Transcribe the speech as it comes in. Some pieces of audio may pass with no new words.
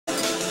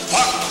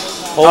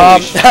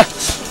Holy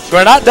shit.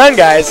 We're not done,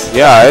 guys.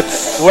 Yeah,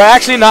 it's... We're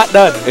actually not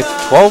done. It's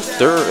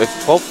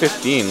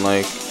 12:15,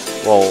 like,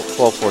 well,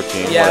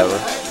 12:14, Yeah. whatever.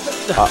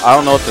 I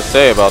don't know what to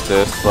say about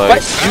this. Like,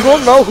 But you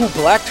don't know who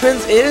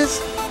Blacktwins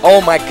is? Oh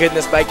my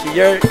goodness, Mikey,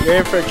 you're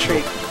in for a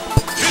treat.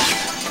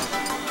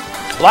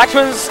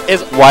 Blacktwins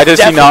is. why does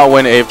he not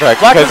win Apex?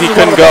 Because he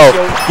couldn't go.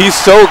 He's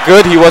so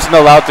good, he wasn't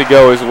allowed to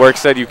go. His work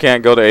said you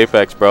can't go to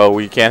Apex, bro.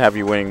 We can't have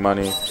you winning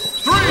money.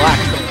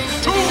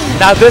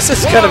 Now this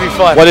is gonna be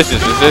fun. What is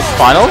this? Is this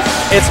finals?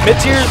 It's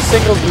mid-tier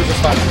singles losers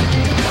final.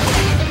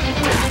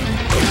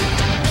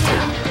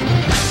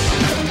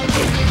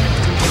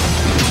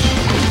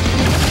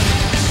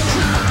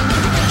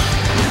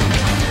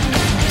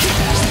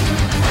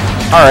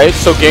 All right,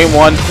 so game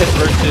one, Pit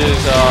versus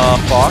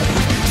Fox.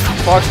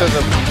 Fox has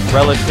a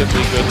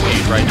relatively good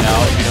lead right now,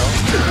 you know.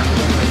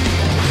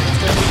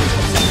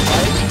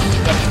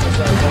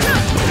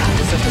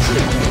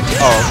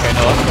 Oh, okay,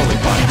 no, that's totally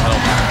fine. I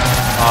don't mind.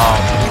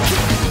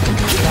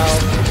 Now,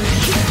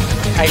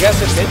 I guess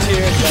in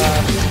mid-tier,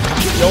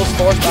 Joe's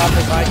forced off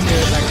his high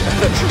tier, like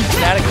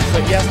Fnatic is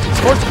like, yes, he's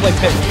forced to play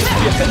Pit. He used to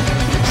be a Pit.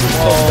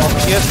 Well,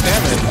 he has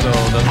Samus, so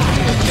doesn't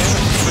he have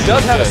Samus? He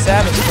does have a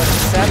Samus, but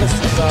Samus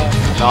is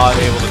not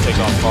able to take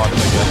on Fox, I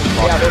guess.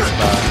 Fox yeah, is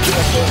bad.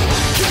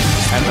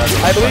 And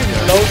I believe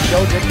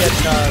Joe did get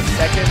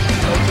second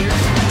low tier.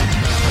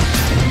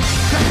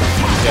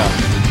 Yeah.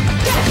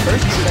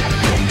 First? Second?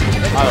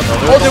 I don't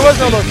know. Oh, there was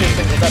no low tier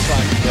singles, that's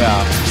fine.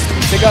 Yeah.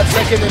 They got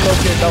second in low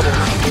tier doubles.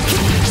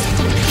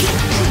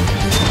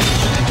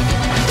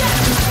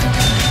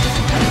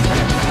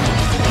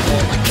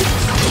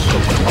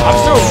 I'm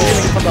still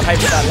reeling from the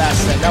hype of that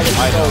last set. That was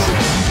so.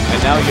 And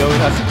now Yo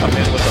has to come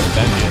in with a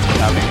vengeance,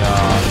 having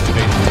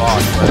big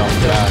Fox right off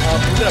the bat.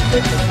 Is it a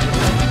big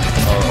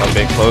A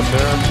bit closer.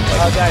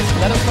 Like, guys,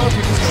 let us know if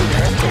you can still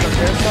hear us, because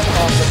there's some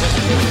of the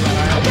distribution that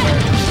I have there.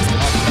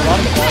 A lot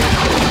of the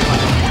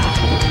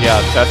volume. yeah,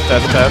 test.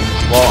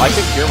 Well, I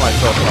can hear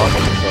myself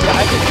talking. So.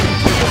 Yeah, I can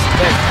hear this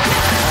thing.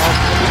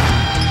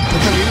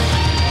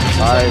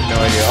 I have no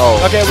idea. Oh.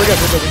 Okay, we're good.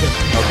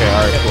 Okay,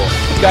 alright, cool.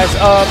 Guys,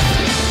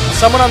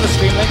 someone on the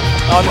stream link,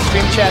 on the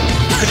stream chat,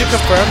 could you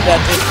confirm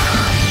that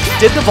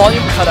did the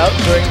volume cut out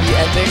during the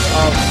ending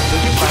of the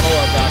final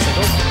of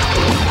singles?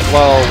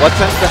 Well, what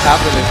tends to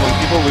happen is when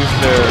people lose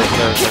their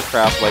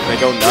craft, like they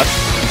go nuts,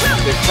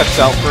 it cuts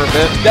out for a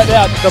bit.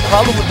 Yeah, the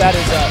problem with that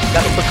is that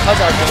because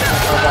our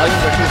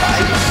volumes are too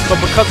high, but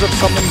because of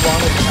something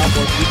wrong with the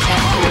soundboard, we can't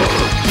hear it.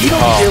 You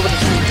don't hear what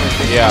the stream is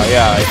doing. Yeah,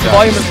 exactly. The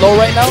volume is low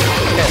right now?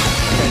 Okay.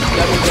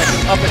 That means I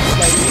can up it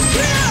slightly.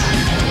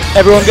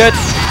 Everyone good?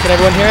 Can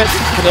everyone hear it?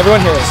 Can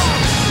everyone hear us?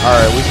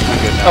 Alright, we should be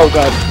good now. Oh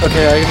god.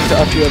 Okay, I need to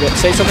up you a bit.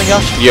 Say something,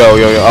 Josh? Yo.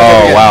 Okay,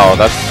 Oh, wow,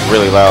 that's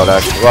really loud,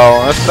 actually.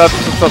 Well, that's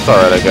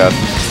alright, I guess.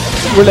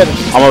 We're living.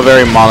 I'm a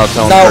very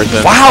monotone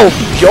person. Wow,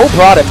 Yo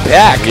brought it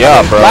back.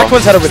 Yeah, bro.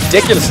 Blacktwins had a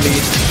ridiculous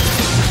lead.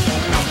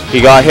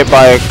 He got hit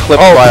by a clip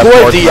by a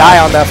poor forward DI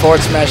smash. on that forward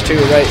smash too,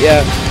 right?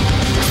 Yeah.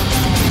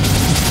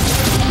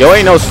 Yo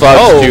ain't no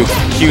slugs to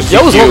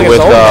Yo's holding QCQ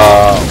with his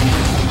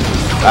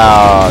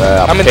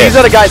I mean, these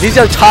are the guys. These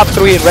are top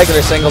 3 in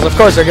regular singles. Of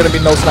course, they're going to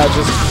be no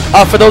slouches.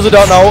 For those who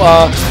don't know,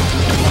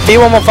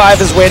 B115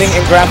 is waiting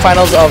in grand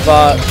finals of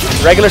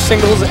regular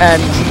singles,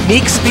 and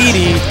Meek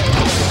Speedy.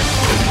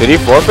 Did he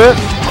forfeit?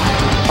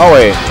 Oh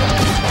wait.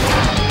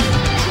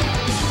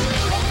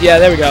 Yeah,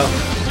 there we go.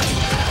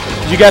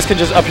 You guys can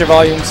just up your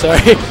volume.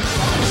 Sorry.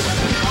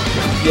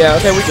 Yeah.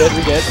 Okay, we good.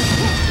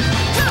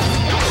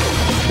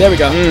 There we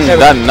go.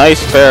 That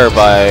nice fair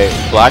by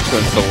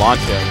Blacktwins to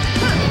launch him.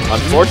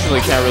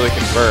 Unfortunately, can't really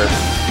convert.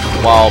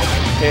 While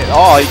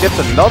he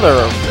gets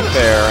another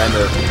fair and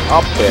an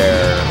up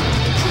air.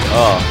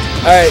 Oh.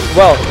 Alright,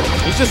 well,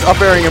 he's just up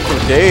airing him for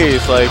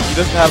days. Like, he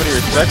doesn't have any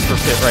respect for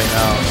Pit right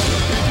now.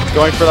 He's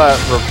going for that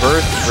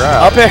reverse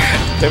grab. Up air.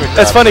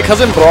 That's funny because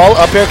in Brawl,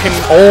 up air can.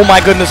 Oh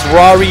my goodness,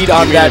 raw read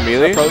on that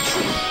approach.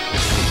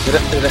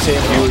 Did I say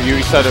it?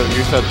 You said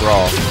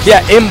Brawl.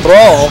 Yeah, in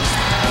Brawl,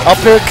 up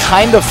air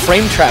kind of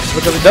frame traps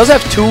because it does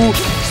have 2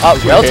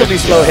 relatively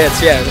slow hits.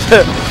 Yeah.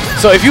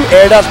 So if you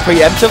air dodge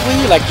preemptively,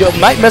 like you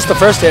might miss the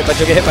first hit, but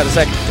you'll get hit by the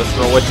second.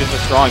 Which is a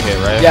strong hit,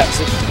 right? Yeah.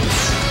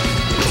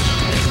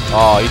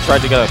 Oh, he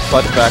tried to get a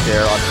clutch back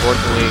air.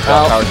 Unfortunately,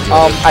 got power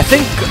to I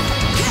think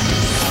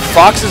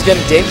Fox is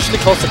getting dangerously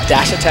close to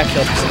dash attack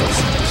kill percentage.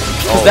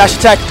 Because dash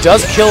attack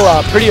does kill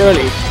pretty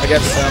early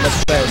against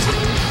most players.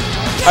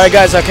 All right,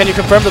 guys, can you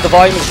confirm that the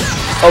volume is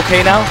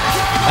okay now?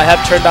 I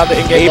have turned down the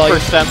in-game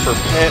volume. 8% for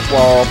Pit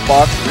while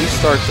Fox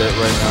restarts it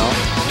right now.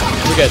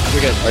 We're good.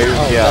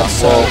 Yeah.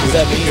 Well, does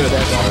that mean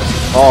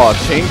oh,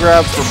 chain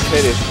grab for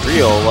Pit is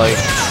real. Like,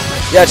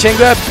 yeah, chain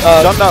grab.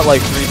 Done that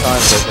like 3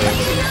 times, I think.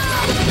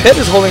 Pit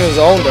is holding his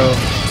own though.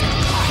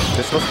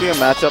 This must be a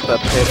matchup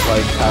that Pit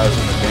like has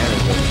an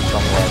advantage in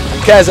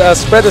somewhat. Guys,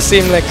 spread the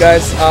Steam link,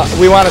 guys.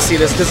 We want to see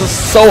this. This is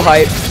so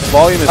hype.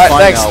 Volume is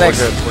fine now.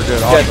 Thanks. We're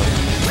good. Awesome.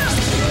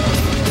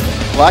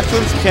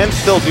 Blacktwins can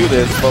still do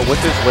this, but with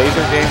his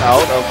laser game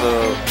out of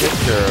the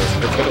picture,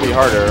 it's going to be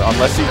harder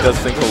unless he does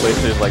single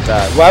lasers like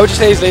that. Why would you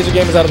say his laser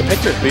game is out of the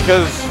picture?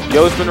 Because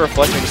Yo's been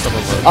reflecting some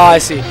of it. Oh, I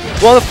see.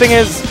 Well, the thing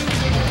is...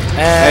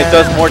 And it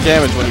does more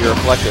damage when you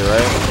reflect it,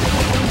 right?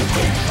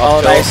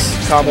 Oh, nice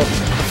combo.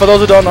 For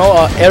those who don't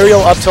know,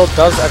 aerial up tilt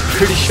does, I'm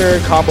pretty sure,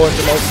 combo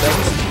into most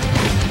things.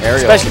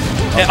 Aerial. Especially,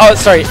 oh,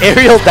 sorry,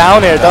 aerial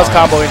down air does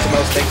combo into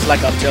most things,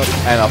 like up tilt.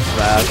 And up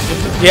smash.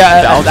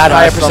 Yeah, down at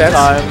higher percent.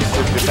 Sometimes,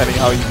 depending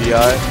how you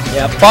DI.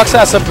 Yeah, Fox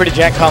has some pretty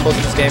jank combos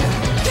in this game.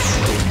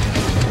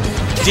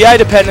 DI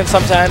dependent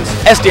sometimes,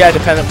 SDI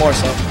dependent more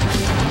so.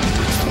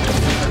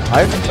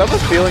 I have a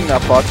feeling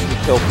that Fox can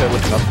kill Pit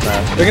with an up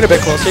smash. Bring it a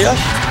bit closer, Yash.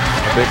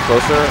 A bit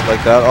closer,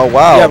 like that. Oh,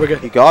 wow. Yeah, we're good.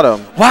 He got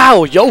him.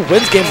 Wow, Yo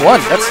wins game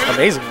 1. That's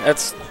amazing.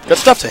 That's good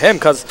stuff to him,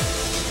 because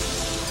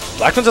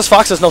Blacktwins'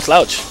 Fox is no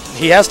slouch.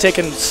 He has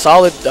taken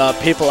solid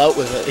people out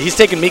with it. He's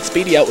taken Meek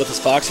Speedy out with his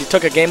Fox. He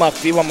took a game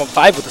off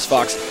V115 with his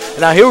Fox.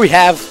 And now here we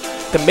have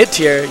the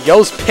mid-tier,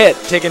 Yo's Pit,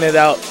 taking it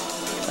out.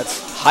 That's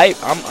hype.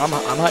 I'm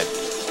hype.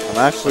 I'm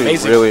actually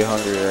really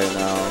hungry right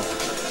now.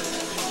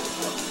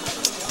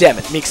 Damn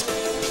it, Meek's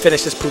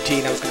finished this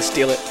poutine. I was going to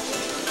steal it.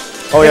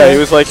 Oh yeah, he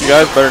was like, you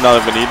guys better not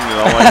have been eating it.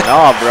 I'm like,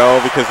 nah, bro,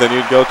 because then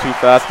you'd go too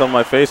fast on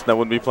my face and I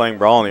wouldn't be playing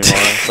Brawl anymore.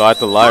 So I had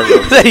to live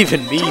What does that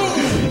even mean?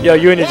 Yo,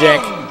 you and your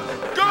jank.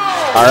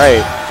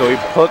 Alright, so he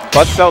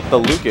busts out the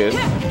Lucas.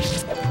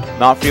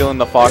 Not feeling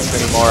the Fox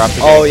anymore after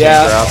getting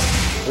yeah.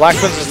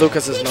 Blacktwins'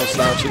 Lucas is no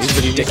slouch. He's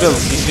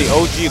ridiculous. He's the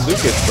OG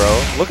Lucas, bro.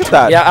 Look at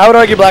that. Yeah, I would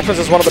argue Blacktwins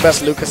is one of the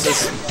best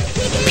Lucases.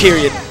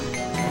 Period.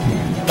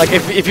 Like,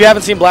 if you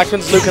haven't seen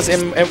Blacktwins' Lucas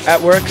at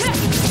work,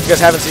 you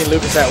guys haven't seen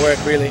Lucas at work,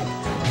 really.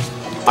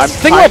 The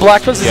thing about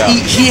Blacktwins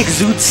is he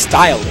exudes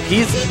style.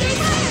 He's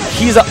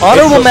an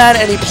honorable man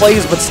and he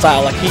plays with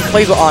style. Like, he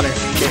plays with honor.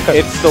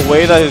 It's the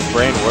way that his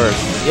brain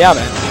works. Yeah,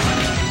 man.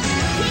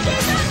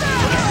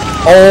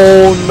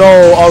 Oh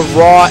no, a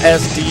raw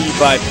SD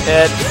by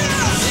Pit.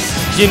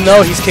 You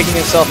know he's kicking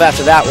himself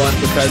after that one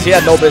because he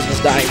had no business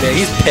dying there.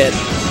 He's Pit.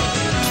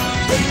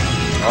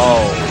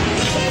 Oh.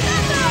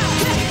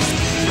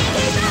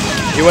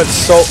 He went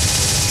so...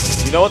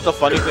 You know what the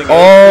funny thing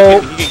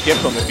is? He can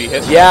gift him if he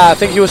hits him. Yeah, I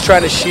think he was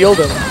trying to shield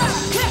him.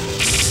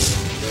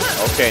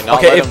 Okay, now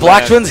if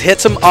Blacktwins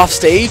hits him off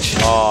stage,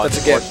 that's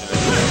a gift.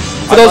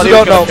 For those who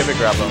don't know,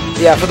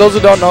 for those who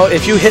don't know,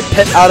 if you hit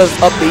Pit out of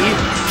up B,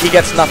 he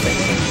gets nothing.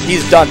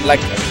 He's done.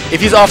 Like,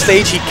 if he's off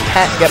stage, he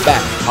can't get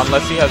back.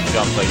 Unless he has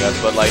jumps, I guess.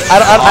 But like,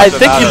 I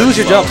think you lose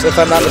your jumps, if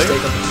I'm not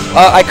mistaken.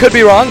 I could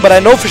be wrong, but I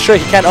know for sure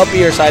he can't up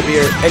B or side B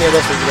or any of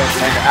those things again.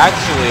 And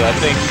actually, I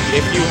think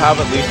if you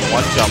have at least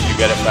one jump, you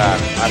get it back.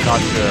 I'm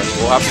not sure.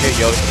 We'll have to get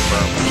Yo to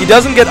confirm. He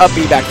doesn't get up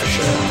B back for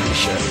sure. I'm pretty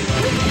sure.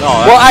 No.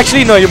 Well,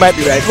 actually, no. You might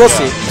be right. We'll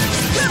see.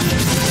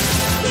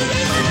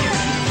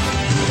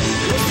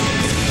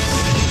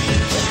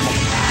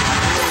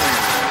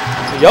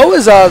 Yo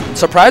is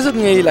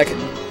surprisingly like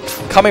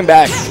coming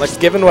back, like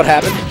given what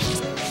happened.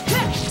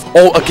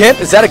 Oh, a gimp?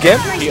 Is that a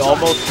gimp? He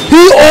almost.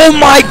 Oh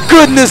my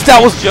goodness,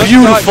 that was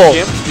beautiful.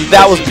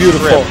 That was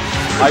beautiful.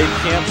 I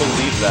can't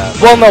believe that.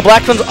 Well, no,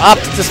 Blacktwins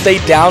opted to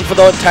stay down for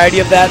the entirety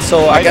of that,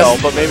 so I guess know,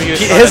 but maybe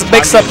his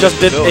mix-up just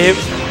didn't.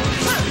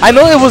 I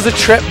know it was a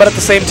trip, but at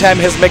the same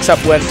time, his mix-up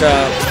went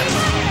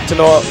to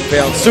no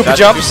avail. Super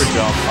jumps.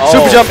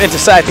 Super jump into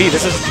side B.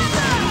 This is.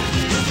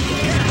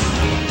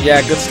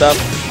 Yeah, good stuff.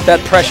 That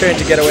pressure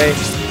into get away.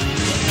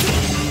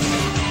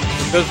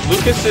 Does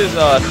Lucas's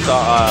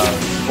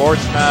forward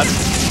smash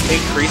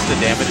increase the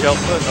damage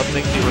output of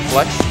things he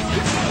reflects?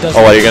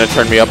 Oh, are you gonna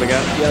turn me up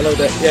again? Yeah, a little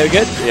bit. Yeah, you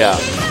good? Yeah.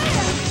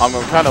 I'm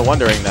kind of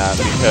wondering that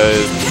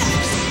because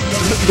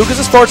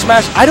Lucas's forward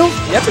smash.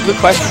 That's a good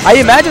question. I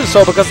imagine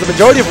so because the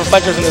majority of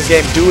reflectors in this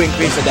game do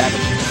increase the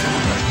damage.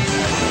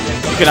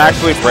 You can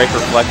actually break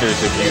reflectors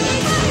if you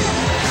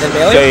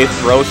say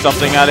throw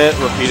something at it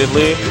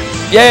repeatedly.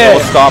 Yeah.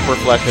 It'll stop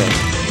reflecting.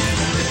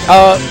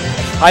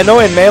 I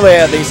know in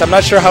Melee at least. I'm not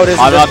sure how it is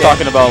in I'm this not game.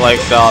 talking about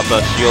like the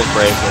shield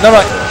break. No.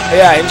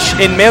 Yeah,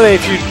 in Melee,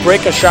 if you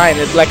break a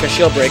shine, it's like a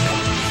shield break.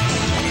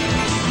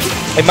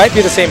 It might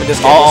be the same in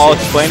this game. I'll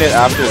explain it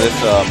after this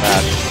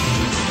match.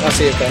 I'll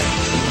see. Okay.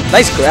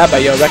 Nice grab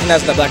by Yo.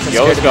 Recognizing that Blacktwins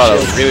Yo's got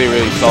a really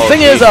solid. The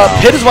thing is,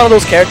 Pit is one of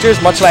those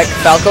characters, much like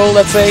Falco,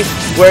 let's say,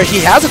 where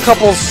he has a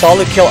couple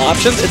solid kill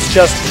options. It's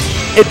just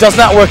it does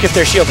not work if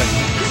they're shielding.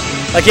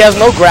 Like, he has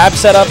no grab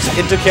setups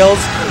into kills.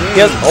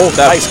 He has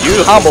nice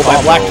combo by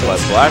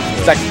Blacktwins.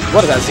 It's like,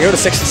 what is that, 0 to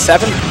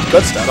 67?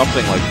 Good stuff.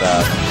 Something like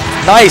that.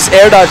 Nice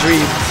air dodge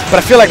read,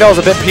 but I feel like that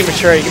was a bit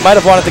premature. He might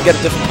have wanted to get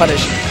a different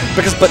punish.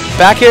 But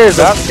back air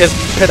is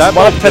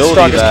one of Pit's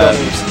strongest kill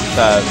moves.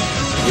 That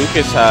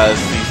Lucas has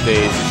these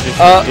days is just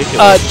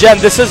ridiculous. Jen,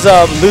 this is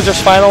loser's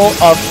final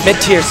of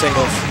mid-tier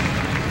singles.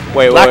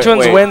 Wait.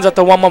 Blacktwins wins at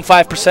the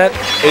 115%.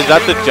 Is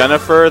that the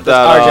Jennifer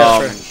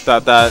that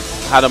that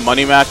had a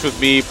money match with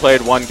me,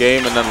 played one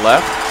game, and then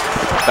left?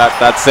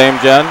 That same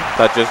Jen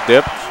that just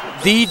dipped?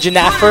 The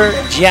Jennifer,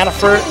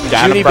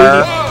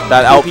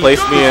 that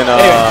outplaced me in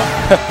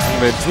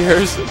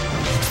mid-tiers.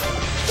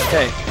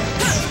 Okay.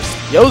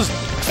 Yo's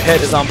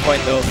hit is on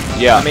point, though.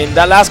 Yeah. I mean,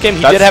 that last game,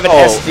 he did have an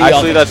SD.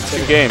 Actually, that's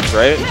 2 games,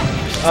 right?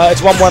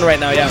 It's 1-1 right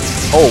now, yeah.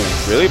 Oh,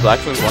 really?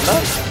 Blacktwins won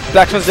that?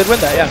 Blacktwins did win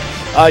that, yeah.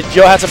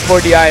 Yo had some poor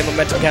DI and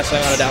momentum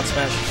canceling on a down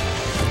smash.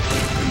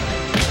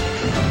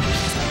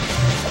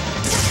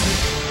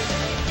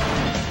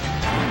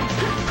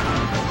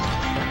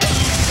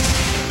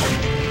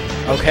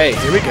 Okay,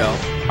 here we go.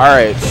 All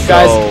right,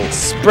 Guys, so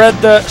spread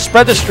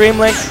the stream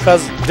link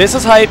because this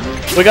is hype.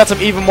 We got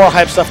some even more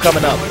hype stuff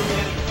coming up.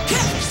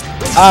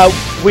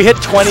 We hit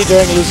 20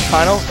 during Loser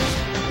Final,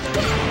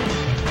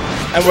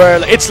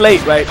 and it's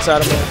late, right? So I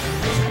don't know.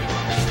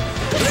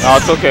 no,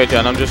 it's okay,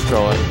 Jen. I'm just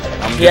trolling.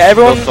 I'm just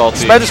Everyone, salty.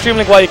 spread the stream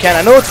link while you can.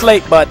 I know it's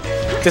late, but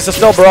this is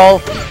still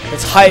Brawl.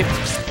 It's hype.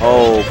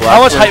 Oh,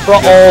 How much hype,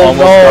 Brawl? Oh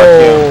almost got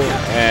killed,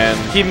 no!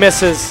 and He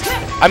misses.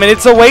 I mean,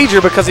 it's a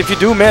wager because if you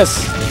do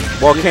miss,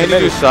 well, can you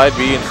do side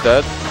B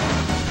instead?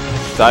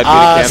 Side B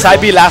to cancel?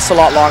 side B lasts a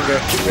lot longer.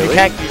 Really? You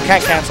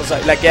can't cancel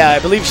side. Like I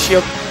believe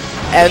Shield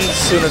ends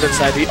sooner than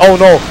side B. Oh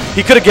no,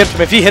 he could have gimped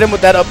him. If he hit him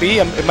with that up B,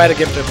 it might have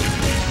gimped him.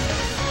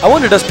 I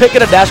wonder, does Pit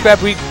get a dash grab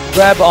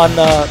grab on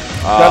grab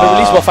and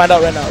release? We'll find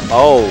out right now.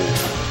 Oh.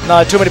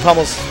 No, too many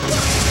pummels.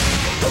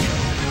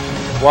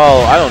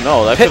 Well, I don't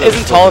know. That Pit could've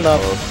isn't still tall been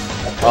enough.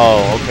 close.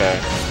 Oh, okay.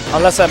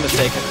 Unless I'm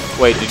mistaken.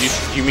 Wait,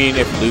 you mean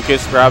if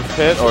Lucas grabs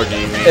Pit, or do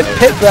you mean If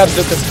Pit grabs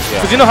Lucas, Yeah.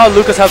 because you know how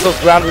Lucas has those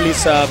ground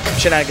release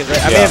shenanigans,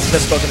 right? I may have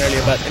misspoken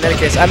earlier, but in any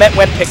case, I meant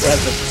when Pit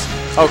grabs Lucas.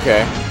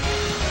 Okay.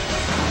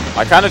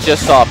 I kind of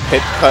just saw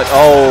Pit cut.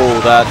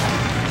 Oh, that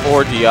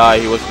poor DI.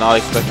 He was not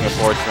expecting a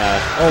forward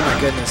smash. Oh my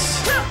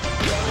goodness.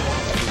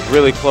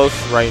 Really close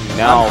right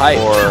now I'm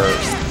hyped.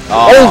 for.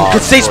 Oh,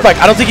 good stage spike.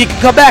 I don't think he can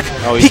come back.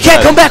 No, he he's can't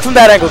dead. come back from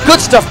that angle. Good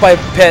stuff by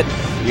Pit.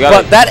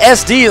 But But that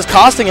SD is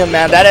costing him,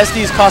 man. That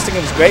SD is costing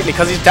him greatly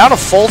because he's down to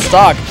full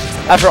stock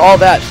after all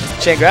that.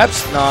 Chain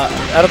grabs? No,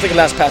 I don't think it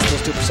lasts past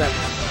those 2%.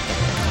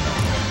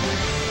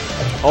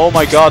 Oh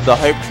my god, the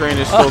hype train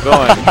is still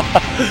going.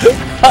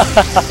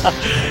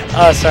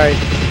 Oh, sorry.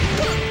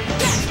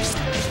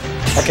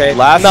 Okay.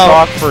 Last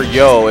stock for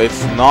Yo,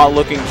 it's not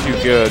looking too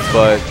good,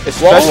 but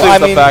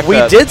especially the fact we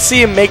that did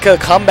see him make a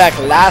comeback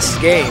last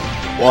game.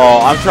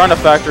 well, I'm trying to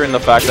factor in the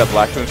fact that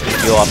Blacktwins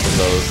can deal off of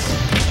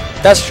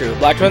those. That's true.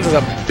 Blacktwins is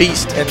a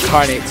beast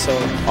incarnate, so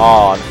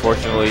Oh,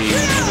 unfortunately, he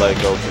let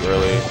it go too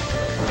early.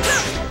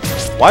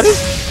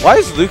 Why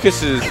is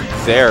Lucas's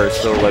there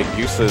so like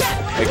useless?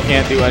 It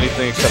can't do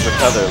anything except for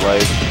tether.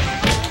 Like,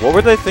 what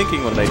were they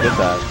thinking when they did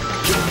that?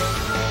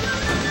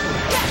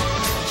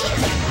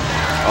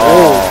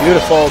 oh,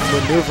 beautiful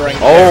maneuvering.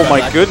 Oh my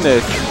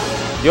goodness.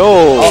 Yo.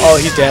 Oh,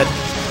 he's dead.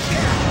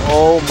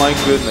 Oh my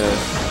goodness.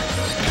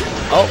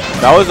 Oh,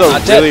 That was a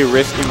not dead. really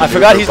risky maneuver I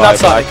forgot he's by not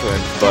Sonic.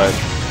 Blacktwins,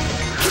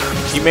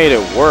 but he made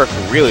it work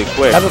really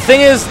quick. Now the thing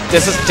is,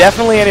 this is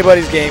definitely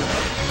anybody's game.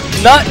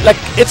 Not like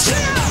it's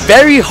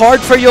very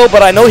hard for Yo,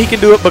 but I know he can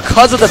do it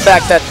because of the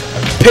fact that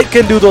Pit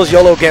can do those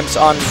YOLO gimps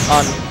on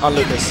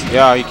Lucas.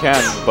 Yeah, he can,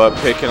 but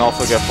Pit can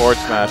also get forward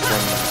smash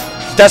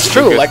when That's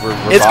true. Like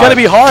it's gonna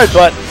be hard,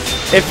 but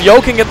if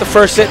Yo can get the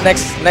first hit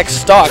next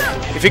stock,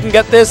 if he can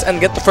get this and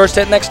get the first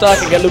hit next stock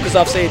and get Lucas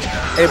off stage,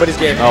 anybody's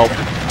game. Nope.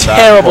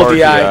 Terrible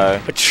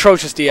DI.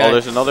 Atrocious DI. Oh,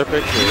 there's another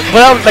picture.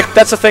 Well, like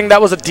that's the thing. That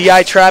was a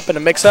DI trap and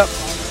a mix-up.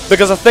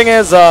 Because the thing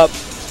is,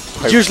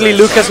 usually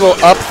Lucas will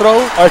up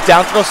throw or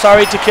down throw,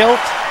 sorry, to kill,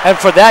 and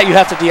for that you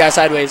have to DI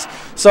sideways.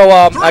 So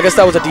I guess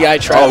that was a DI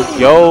trap. Oh,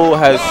 Yo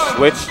has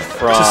switched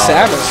from To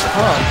Samus,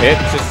 huh? Pit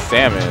to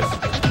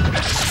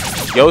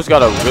Samus. Yo's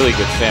got a really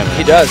good Samus.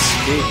 He does.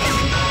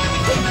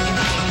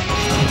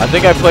 I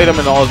think I played him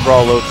in all his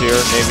Brawl low tier,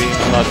 maybe.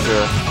 I'm not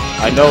sure.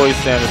 I know his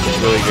Samus is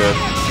really good.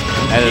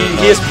 And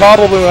He is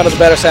probably one of the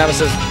better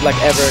Samuses like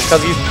ever,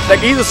 because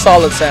he's a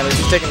solid Samus.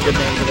 He's taking good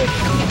names with it.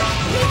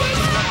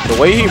 the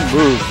way he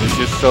moves is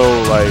just so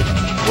like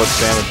what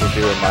Samus would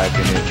do in my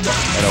opinion,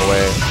 in a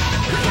way.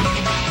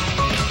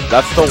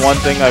 That's the one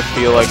thing I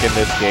feel like in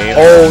this game.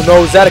 Oh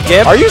no, is that a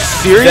gimp? Are you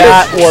serious?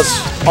 That was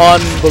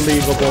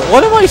unbelievable.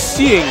 What am I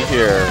seeing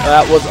here?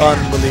 That was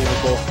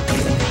unbelievable.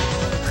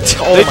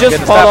 Oh They my just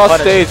goodness, fought that off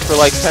punish. stage for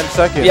like 10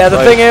 seconds. Yeah, the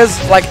like, thing is,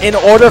 like, in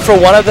order for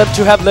one of them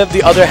to have lived,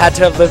 the other had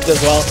to have lived as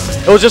well.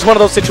 It was just one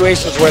of those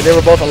situations where they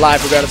were both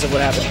alive regardless of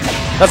what happened.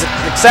 That's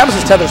like,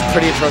 Samus's tether is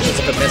pretty atrocious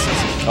if it misses.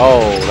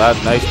 Oh, that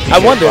nice. I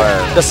wonder, fire.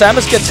 does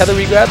Samus get tether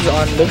regrabs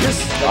on Lucas?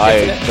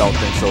 I don't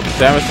think so.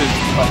 Samus is.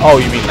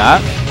 Oh, you mean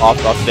that? Off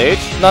stage?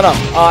 No,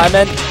 I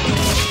meant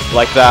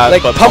Like that,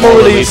 Like but pummel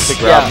pummel release, release to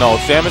grab. yeah. No,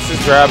 Samus's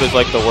grab is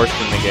like the worst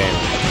in the game.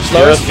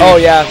 slowest. Zero Oh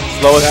suits, yeah,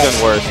 Slowest Yeah. and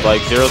worst.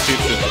 Like Zero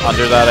Suits is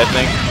under that, I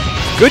think.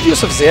 good use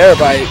of Zera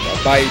by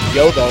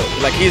Yo though.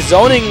 Like he's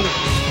zoning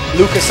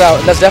Lucas out,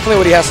 and that's definitely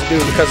what he has to do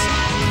because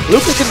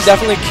Lucas can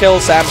definitely kill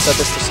Samus at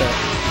this percent.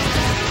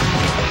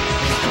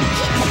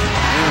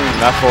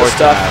 That Good forward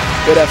stuff.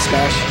 smash. Good F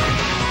smash.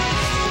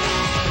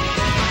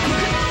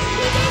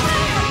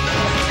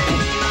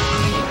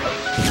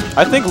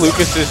 I think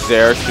Lucas's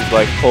there should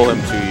like pull him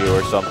to you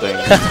or something.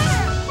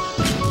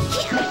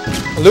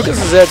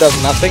 Lucas's Zera does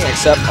nothing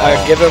except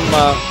give him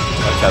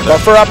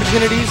buffer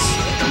opportunities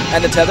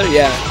and a tether.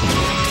 Yeah.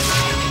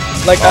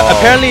 Like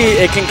apparently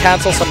it can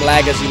cancel some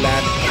lag as you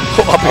land.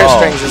 Up air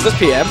strings. Is this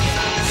PM?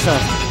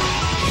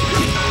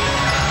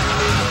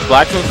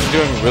 Blacktwins is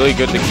doing really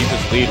good to keep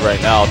his lead right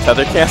now.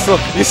 Tether cancel.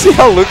 You see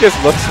how Lucas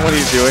looks when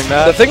he's doing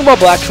that? The thing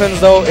about Blacktwins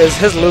though is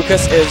his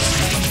Lucas is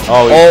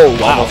wow.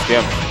 Almost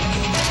him.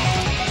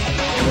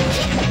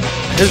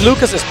 His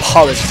Lucas is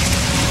polished.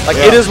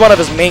 Like it is one of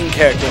his main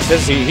characters.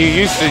 He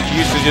used to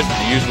just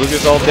use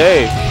Lucas all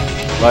day.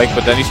 Like,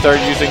 but then he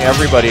started using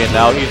everybody, and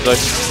now he's like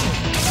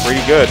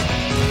pretty good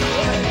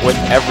with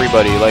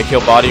everybody. Like,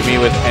 he'll body me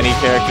with any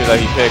character that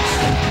he picks.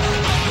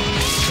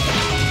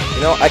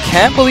 You know, I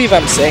can't believe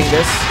I'm saying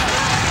this,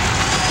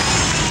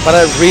 but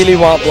I really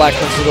want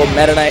Blacktwins to go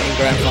Meta Knight in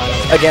Grand Final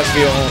against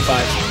VO5.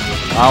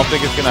 I don't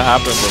think it's gonna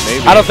happen, but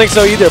maybe. I don't think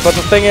so either. But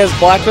the thing is,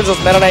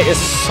 Blacktwins' Meta Knight is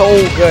so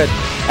good,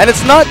 and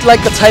it's not like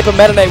the type of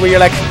Meta Knight where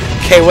you're like,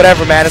 okay,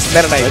 whatever, man, it's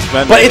Meta Knight.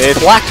 But it's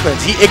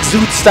Blacktwins. He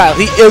exudes style.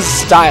 He is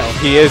style.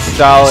 He is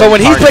style. So when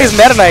he plays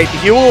Meta Knight,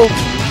 he will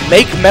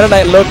make Meta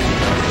Knight look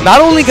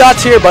not only God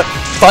tier, but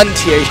fun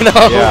tier, you know,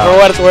 for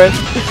what it's worth.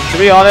 To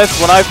be honest,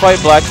 when I fight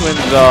Blacktwins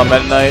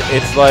Meta Knight,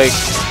 it's like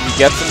he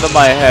gets into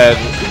my head,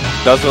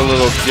 does a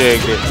little jig,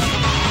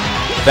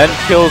 then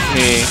kills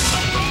me.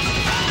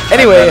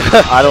 Anyway,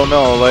 I don't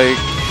know, like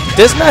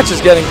this match is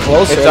getting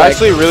closer. It's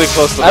actually really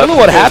close. I don't know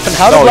what happened.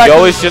 How did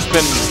Yo has just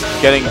been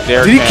getting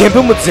Zare. Did he gimp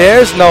him with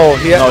Zares? No,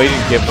 he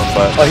didn't gimp him,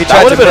 but he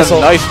that would have been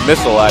a nice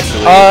missile,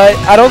 actually.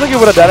 I don't think it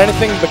would have done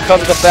anything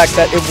because of the fact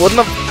that it wouldn't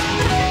have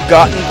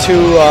gotten to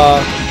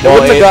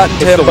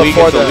him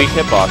before the weak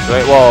hitbox,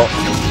 right? Well,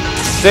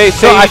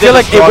 I feel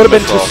like it would have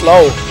been too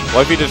slow.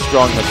 What if he did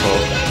strong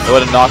missile? It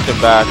would have knocked him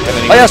back, and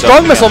then he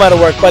strong missile might have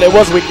worked, but it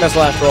was weak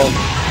missile after all.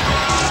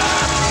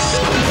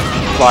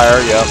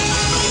 Flyer, yep.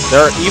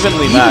 They're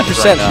evenly matched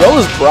right now. Yo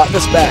has brought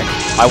this back.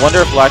 I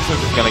wonder if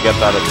Blacktwins is going to get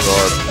that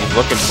absorbed. He's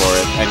looking for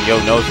it, and Yo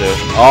knows it.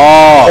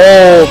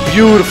 Oh,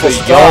 beautiful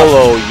stuff.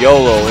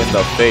 YOLO in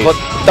the face. But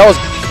that was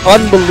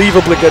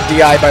unbelievably good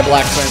DI by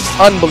Blacktwins.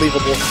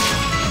 Unbelievable.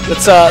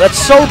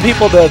 Let's show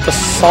people the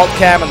salt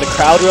cam and the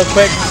crowd real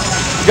quick.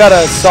 We got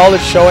a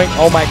solid showing.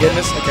 Oh my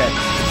goodness. Okay.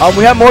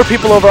 We have more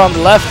people over on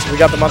the left. We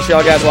got the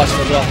Montreal guys watching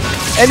as well.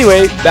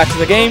 Anyway, back to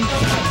the game.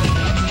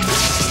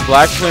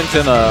 Blacktwins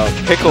in a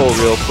pickle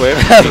real quick.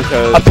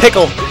 A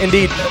pickle,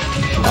 indeed.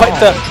 Quite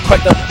the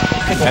pickle.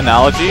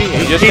 Analogy.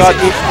 He just got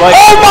like.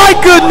 Oh my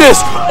goodness!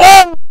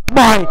 Oh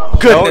my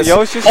goodness!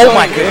 Oh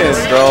my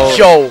goodness,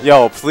 bro.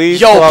 Yo,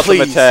 please pull out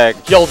some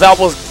attack. Yo, that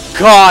was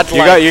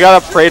godlike. You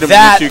gotta pray to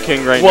Mewtwo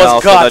King right now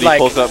so that he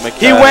pulls up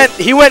McTag.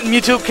 He went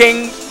Mewtwo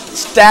King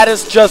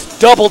status, just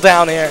double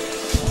down here.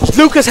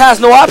 Lucas has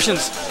no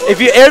options. If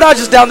you air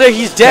dodges down there,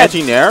 he's dead. Can't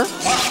he nair?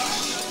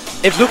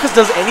 If Lucas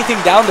does anything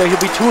down there, he'll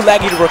be too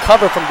laggy to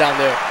recover from down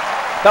there.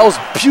 That was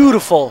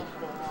beautiful.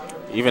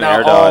 Even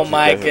air dodge. Oh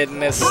my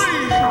goodness.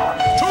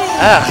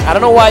 I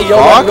don't know why Yo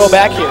won't go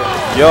back here.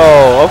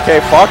 Yo,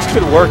 okay, Fox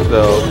could work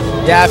though.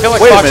 Yeah, I feel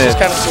like Fox just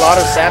kind of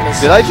slaughtered Samus.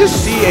 Did I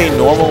just see a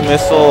normal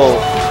missile?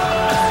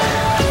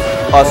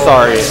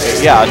 Sorry.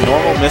 Yeah, a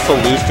normal missile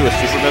lose to a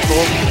super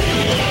missile?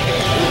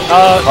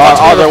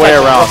 Other way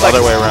around.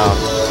 Other way around.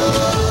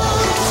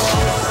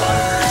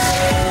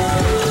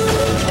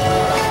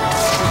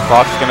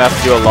 Fox is going to have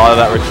to do a lot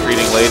of that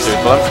retreating lasers,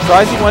 but I'm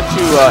surprised he went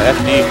to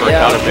FD for a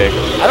counter pick.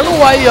 I don't know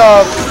why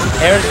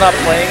Aaron's not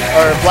playing,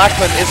 or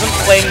Blacktwin isn't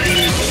playing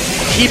the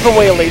keep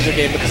away a laser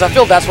game, because I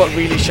feel that's what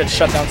really should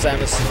shut down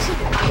Samus.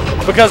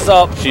 Because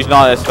she's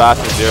not as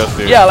fast as Zero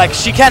Suit. Yeah, like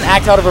she can't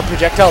act out of her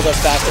projectiles as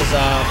fast as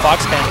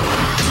Fox can.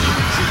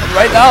 And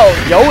right now,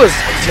 Yo is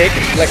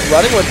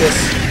running with this.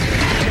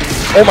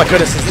 Oh my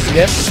goodness, is this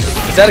a gimp?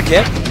 Is that a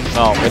gimp?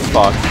 No, it's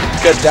Fox.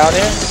 Good, down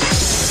here.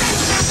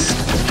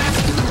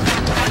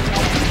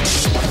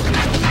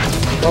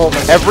 Oh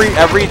my God.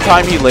 Every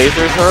time he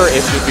lasers her,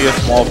 it should be a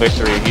small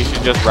victory. He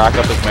should just rack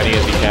up as many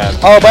as he can.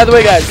 Oh, by the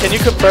way, guys, can you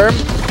confirm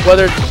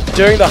whether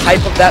during the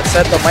hype of that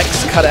set the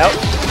mics cut out?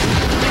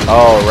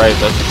 Oh, right,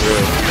 that's true.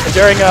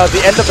 During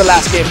the end of the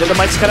last game, did the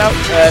mics cut out?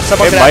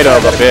 It might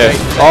have a bit.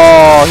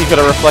 Oh, he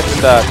could have reflected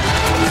that.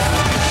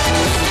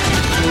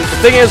 The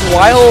thing is,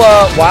 while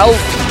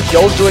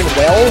Yo's doing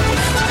well,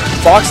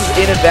 Fox is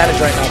in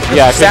advantage right now.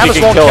 Yeah, Samus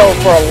won't kill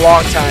for a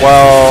long time.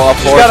 Well,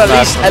 she's got at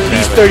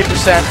least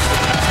 30%.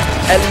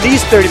 At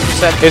least 30%.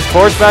 His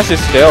forward smash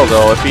is stale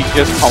though. If he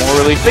just pummel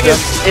releases it,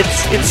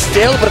 it's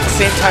stale, but at the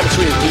same time it's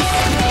really weak.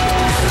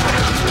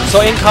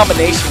 So in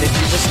combination,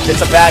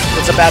 it's a bad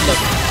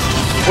look.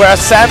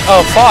 Whereas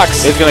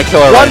Fox is gonna kill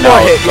her right now.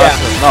 One more hit, yeah.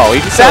 No,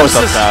 he can kill her with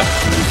smash.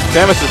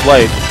 Samus is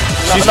light.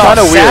 She's kind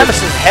of weird.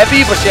 Samus is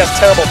heavy, but she has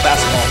terrible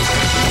fastball.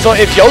 So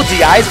if Yo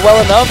DIs well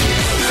enough,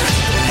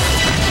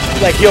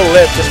 like he'll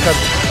live just because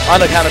on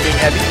account of being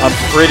heavy. I'm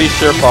pretty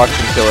sure Fox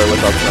can kill her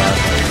with up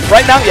smash.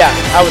 Right now, yeah,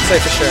 I would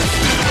say for sure.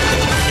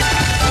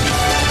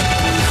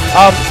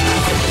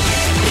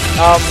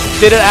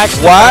 Did it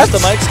actually adjust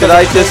the mics? Did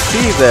I just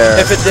see there?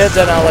 If it did,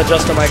 then I'll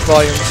adjust the mic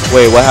volume.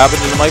 Wait, what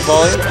happened to the mic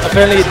volume?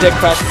 Apparently it did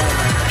crash my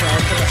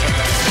mic.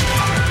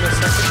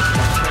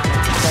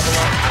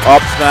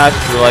 Up smash,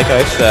 like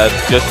I said,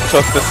 just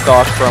took the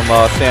stock from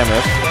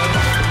Samus.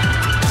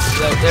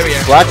 There we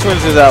are.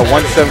 Blacktwins is at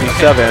 177.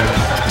 Okay.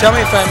 Tell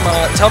me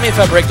if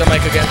I break the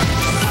mic again.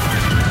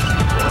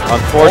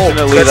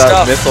 Unfortunately,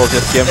 that missile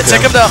just gives him. It took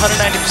him to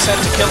 190%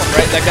 to kill him,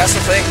 right? Like, that's the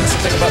thing. That's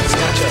the thing about this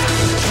matchup.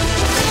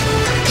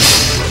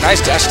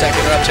 Nice dash attack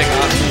interrupting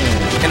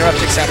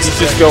Samus. He's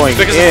just going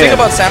because the thing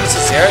about Samus'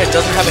 Zera, it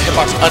doesn't have a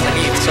hitbox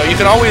underneath, so you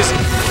can always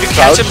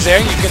catch him there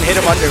and you can hit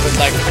him under with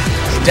like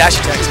dash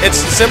attacks. It's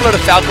similar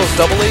to Falco's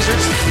double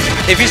lasers.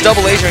 If he's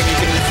double lasering, you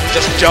can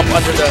just jump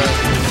under the.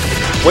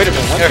 Wait a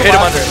minute. Or hit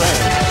him under.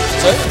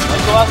 Sorry?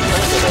 When's the last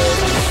frame today?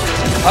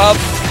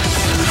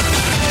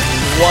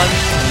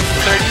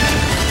 1:30.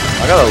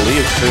 I gotta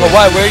leave soon. Oh,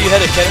 why? Where are you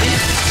headed, Kennedy?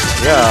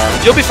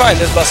 Yeah. You'll be fine.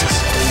 There's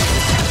buses.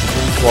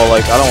 Well,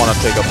 like, I don't want to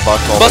take a bus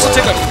all the way. Bus will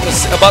take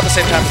about the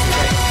same time as the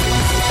train.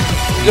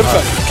 You'll be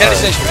fine. Kennedy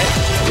Station, right?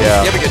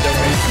 Yeah. You'll be good, don't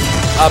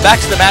worry. Back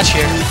to the match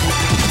here.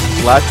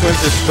 Blacktwins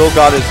has still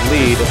got his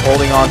lead,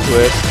 holding on to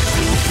it.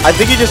 I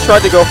think he just tried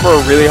to go for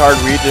a really hard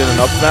read in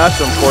an up smash,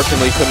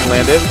 unfortunately couldn't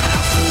land it.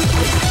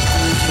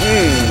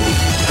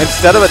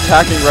 Instead of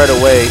attacking right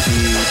away,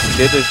 he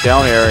did his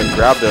down air and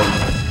grabbed him,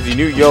 because he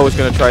knew Yo was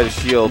going to try to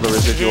shield the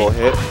residual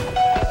hit.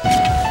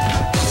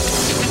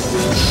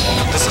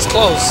 This is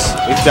close.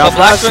 But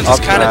Blacktwins is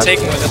kind of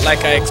taking with it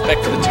like I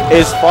expected it to.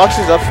 Is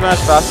Fox's up smash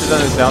faster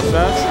than his down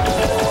smash?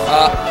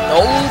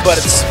 No, but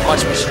it's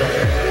much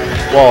stronger.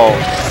 Whoa.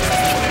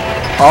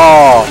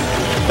 Oh,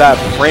 that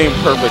frame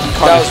perfect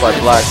punish by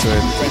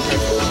Blacktwins.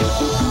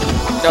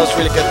 That was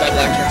really good by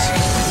Blacktwins.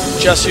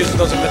 Just using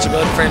those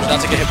invincibility frames not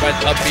to get hit by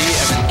up B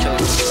and then kill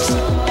him.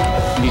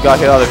 He got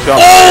hit out of jump.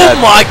 Oh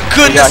my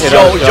goodness,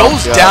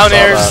 Yo's down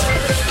airs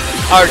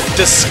are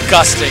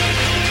disgusting.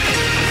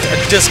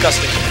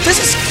 Disgusting.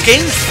 This is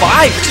game 5.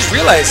 I just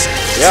realized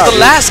this is the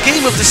last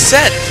game of the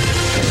set.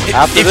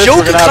 If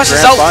Yo can clutch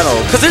this out,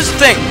 because here's the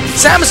thing,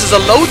 Samus is a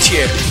low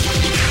tier.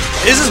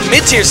 This is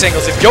mid-tier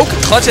singles. If Yo can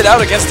clutch it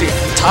out against the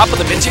top of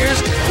the mid-tiers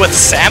with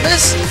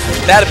Samus,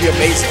 that'd be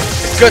amazing.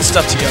 Good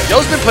stuff to Yo.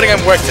 Yo's been putting in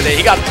work today.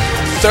 He got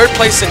 3rd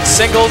place in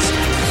singles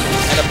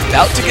and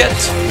about to get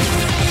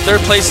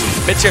 3rd place in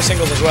mid-tier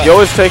singles as well. Yo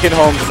is taking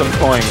home some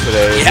coin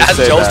today. Yeah,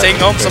 Joe's taking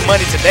home some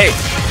money today.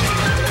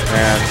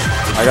 Man,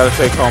 I gotta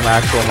take home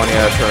actual money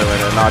at a tournament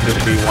and not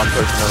just be one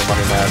person in a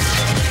money match.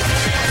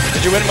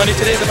 Did you win money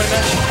today in the money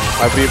match?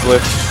 I beat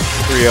Blitz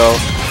 3-0.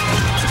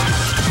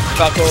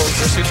 Falco.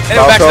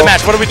 Anyway, back to the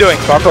match. What are we doing?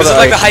 This is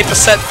like the hype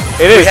set.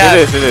 It is.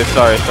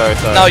 Sorry.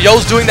 Now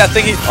Yo's doing that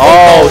thing. He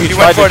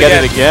tried to get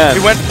it again. He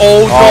went,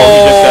 oh no.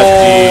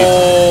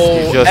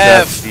 He just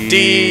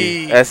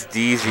FD.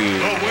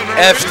 SDZ.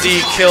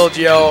 FD killed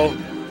Yo.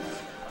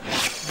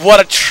 What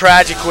a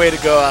tragic way to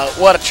go out.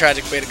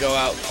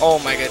 Oh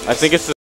my goodness. I think it's